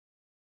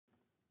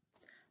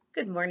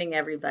Good morning,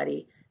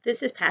 everybody.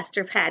 This is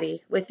Pastor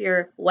Patti with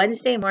your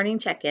Wednesday morning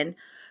check-in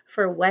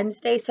for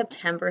Wednesday,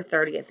 September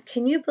 30th.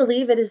 Can you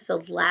believe it is the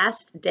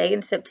last day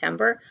in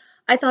September?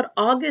 I thought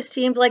August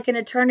seemed like an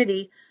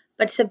eternity,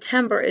 but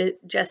September it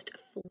just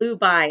flew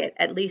by,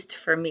 at least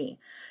for me.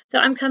 So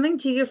I'm coming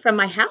to you from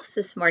my house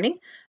this morning.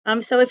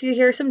 So if you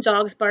hear some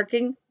dogs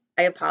barking,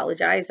 I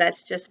apologize.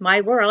 That's just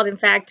my world. In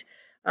fact,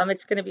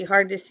 it's going to be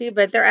hard to see,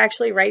 but they're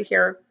actually right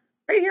here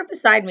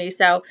beside me.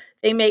 So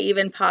they may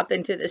even pop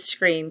into the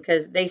screen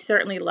because they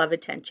certainly love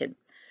attention.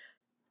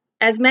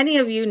 As many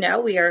of you know,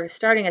 we are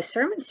starting a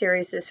sermon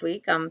series this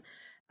week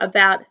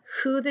about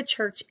who the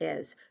church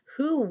is,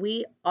 who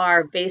we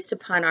are based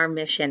upon our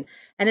mission.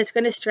 And it's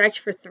going to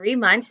stretch for 3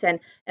 months. And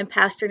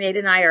Pastor Nate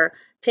and I are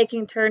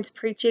taking turns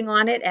preaching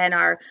on it. And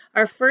our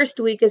first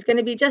week is going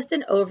to be just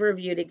an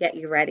overview to get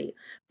you ready.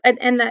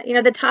 And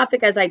the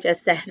topic, as I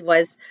just said,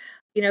 was,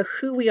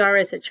 who we are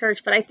as a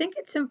church. But I think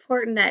it's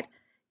important that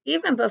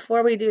even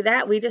before we do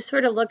that, we just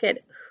sort of look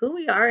at who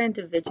we are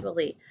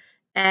individually.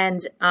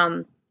 And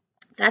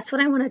that's what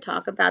I want to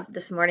talk about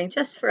this morning,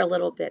 just for a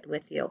little bit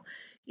with you.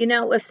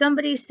 If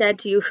somebody said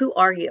to you, "Who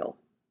are you?"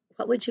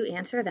 What would you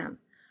answer them?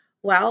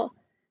 Well,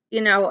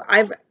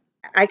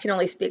 I can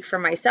only speak for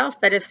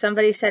myself, but if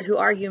somebody said, "Who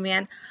are you,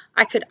 man?"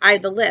 I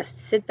the list.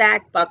 Sit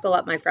back, buckle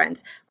up, my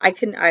friends.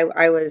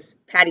 I was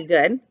Patty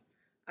Good.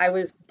 I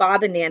was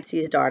Bob and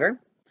Nancy's daughter.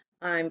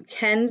 I'm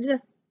Ken's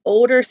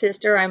older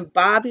sister. I'm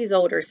Bobby's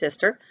older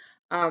sister.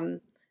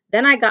 Then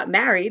I got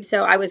married,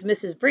 so I was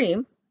Mrs.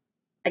 Bream.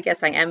 I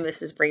guess I am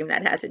Mrs. Bream.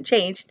 That hasn't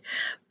changed.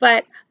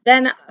 But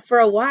then for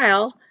a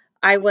while,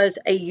 I was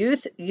a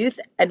youth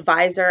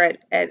advisor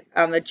at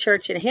a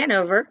church in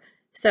Hanover.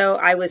 So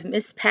I was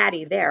Miss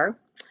Patty there.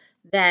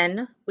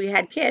 Then we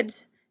had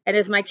kids. And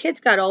as my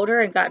kids got older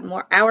and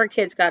our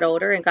kids got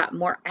older and got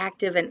more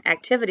active in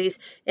activities,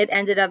 it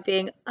ended up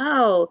being,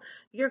 "Oh,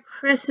 you're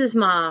Chris's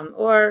mom,"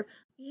 or,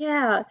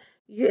 "Yeah,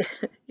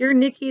 you're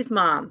Nikki's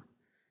mom."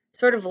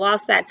 Sort of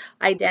lost that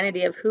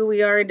identity of who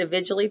we are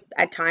individually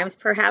at times,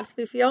 perhaps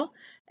we feel.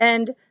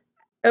 And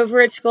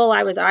over at school,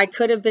 I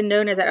could have been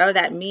known as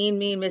that mean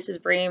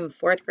Mrs. Bream,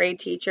 fourth grade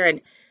teacher.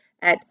 And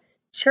at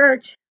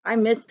church, I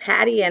miss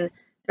Patty. And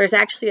there's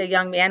actually a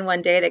young man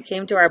one day that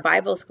came to our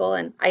Bible school,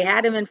 and I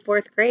had him in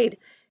fourth grade.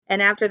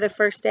 And after the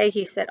first day,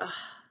 he said, "Oh,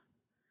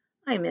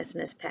 I miss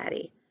Miss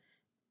Patty."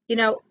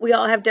 We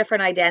all have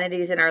different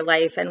identities in our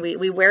life, and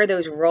we wear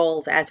those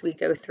roles as we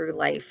go through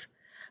life.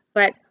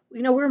 But,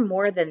 we're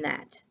more than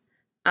that.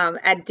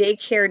 At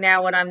daycare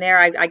now, when I'm there,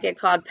 I get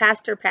called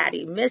Pastor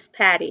Patti, Miss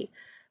Patty,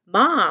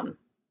 Mom.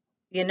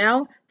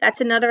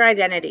 That's another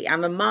identity.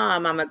 I'm a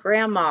mom, I'm a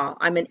grandma,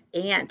 I'm an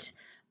aunt.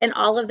 And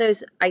all of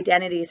those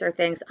identities are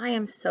things I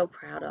am so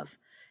proud of.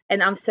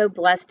 And I'm so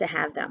blessed to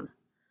have them.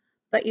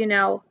 But,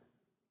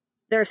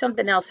 there's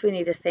something else we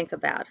need to think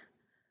about.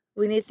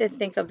 We need to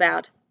think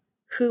about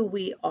who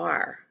we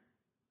are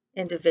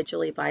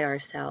individually by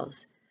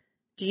ourselves.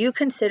 Do you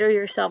consider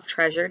yourself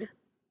treasured?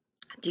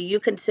 Do you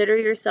consider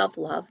yourself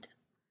loved?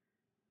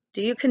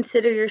 Do you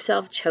consider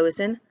yourself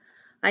chosen?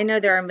 I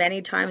know there are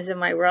many times in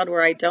my world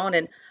where I don't,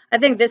 and I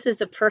think this is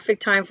the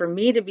perfect time for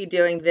me to be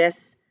doing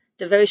this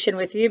devotion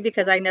with you,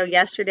 because I know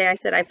yesterday I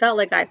said I felt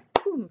like I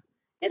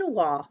hit a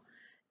wall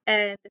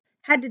and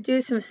had to do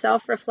some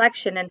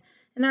self-reflection, and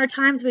there are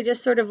times we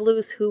just sort of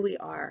lose who we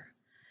are.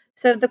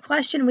 So the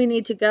question we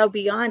need to go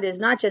beyond is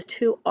not just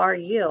who are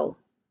you,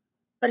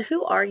 but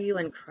who are you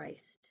in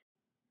Christ?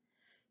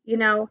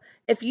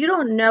 If you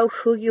don't know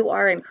who you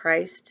are in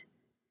Christ,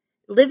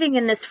 living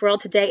in this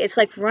world today, it's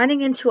like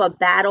running into a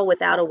battle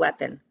without a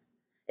weapon.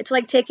 It's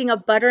like taking a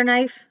butter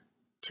knife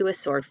to a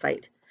sword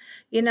fight.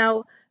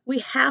 We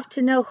have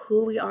to know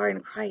who we are in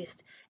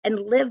Christ and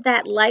live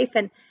that life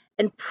and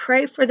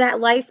pray for that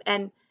life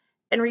and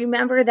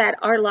remember that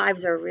our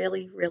lives are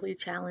really, really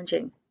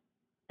challenging.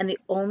 And the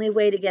only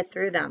way to get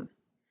through them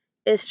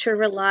is to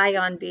rely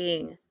on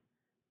being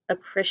a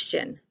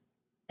Christian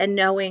and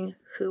knowing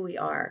who we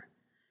are.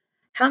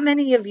 How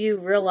many of you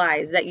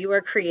realize that you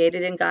are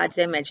created in God's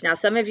image? Now,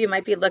 some of you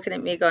might be looking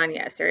at me going,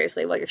 "Yeah,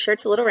 seriously, well, your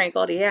shirt's a little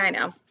wrinkled." Yeah, I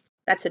know.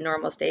 That's a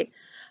normal state.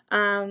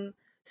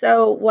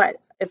 So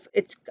what?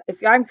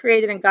 If I'm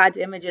created in God's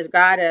image, is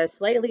God a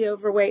slightly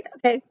overweight?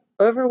 Okay,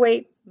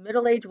 overweight,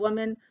 middle-aged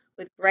woman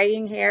with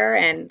graying hair,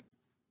 and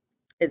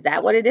is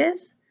that what it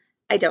is?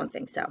 I don't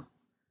think so.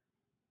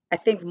 I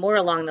think more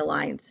along the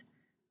lines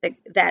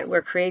that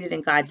we're created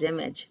in God's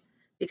image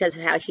because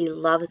of how He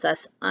loves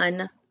us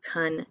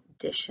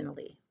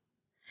unconditionally.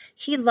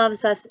 He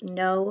loves us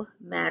no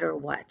matter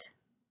what.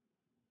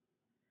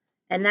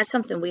 And that's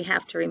something we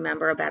have to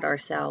remember about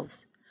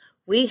ourselves.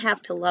 We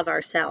have to love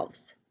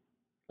ourselves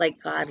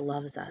like God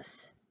loves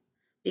us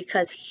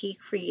because He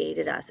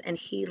created us and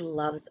He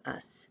loves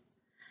us.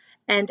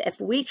 And if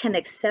we can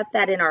accept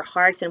that in our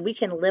hearts and we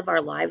can live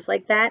our lives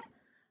like that,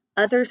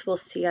 others will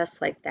see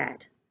us like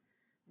that.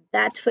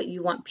 That's what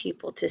you want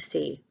people to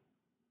see.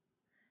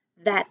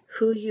 That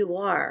who you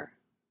are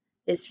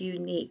is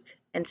unique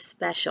and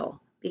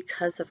special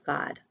because of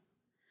God.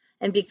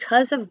 And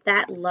because of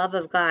that love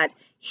of God,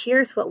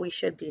 here's what we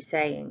should be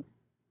saying.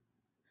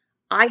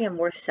 I am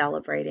worth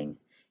celebrating.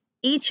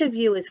 Each of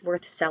you is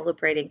worth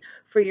celebrating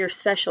for your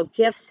special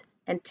gifts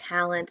and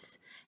talents,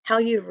 how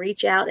you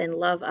reach out and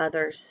love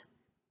others.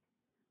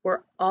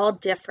 We're all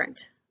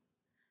different.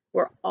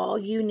 We're all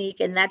unique,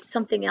 and that's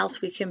something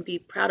else we can be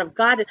proud of.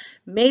 God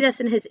made us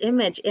in his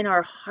image in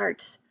our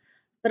hearts,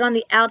 but on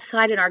the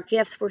outside in our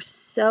gifts, we're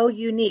so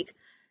unique.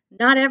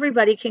 Not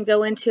everybody can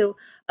go into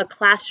a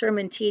classroom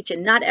and teach,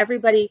 and not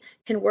everybody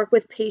can work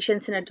with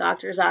patients in a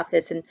doctor's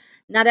office, and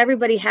not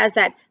everybody has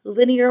that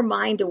linear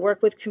mind to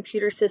work with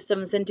computer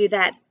systems and do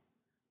that.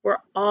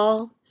 We're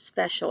all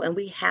special, and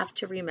we have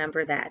to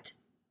remember that.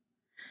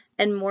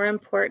 And more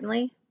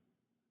importantly,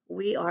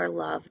 we are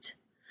loved.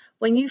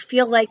 When you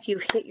feel like you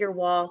hit your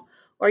wall,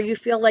 or you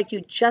feel like you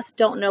just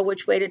don't know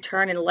which way to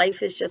turn and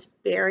life is just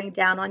bearing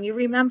down on you,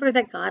 remember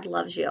that God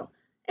loves you.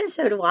 And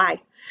so do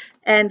I.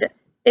 And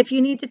if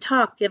you need to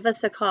talk, give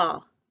us a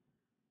call.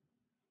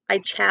 I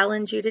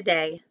challenge you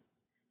today.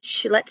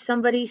 Let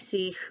somebody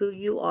see who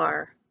you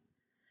are.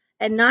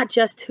 And not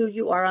just who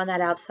you are on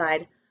that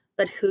outside,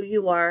 but who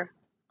you are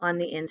on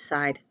the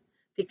inside.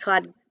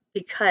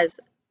 Because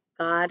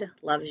God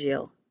loves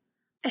you.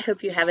 I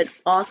hope you have an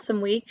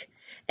awesome week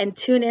and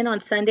tune in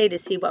on Sunday to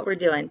see what we're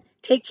doing.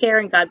 Take care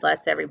and God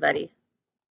bless everybody.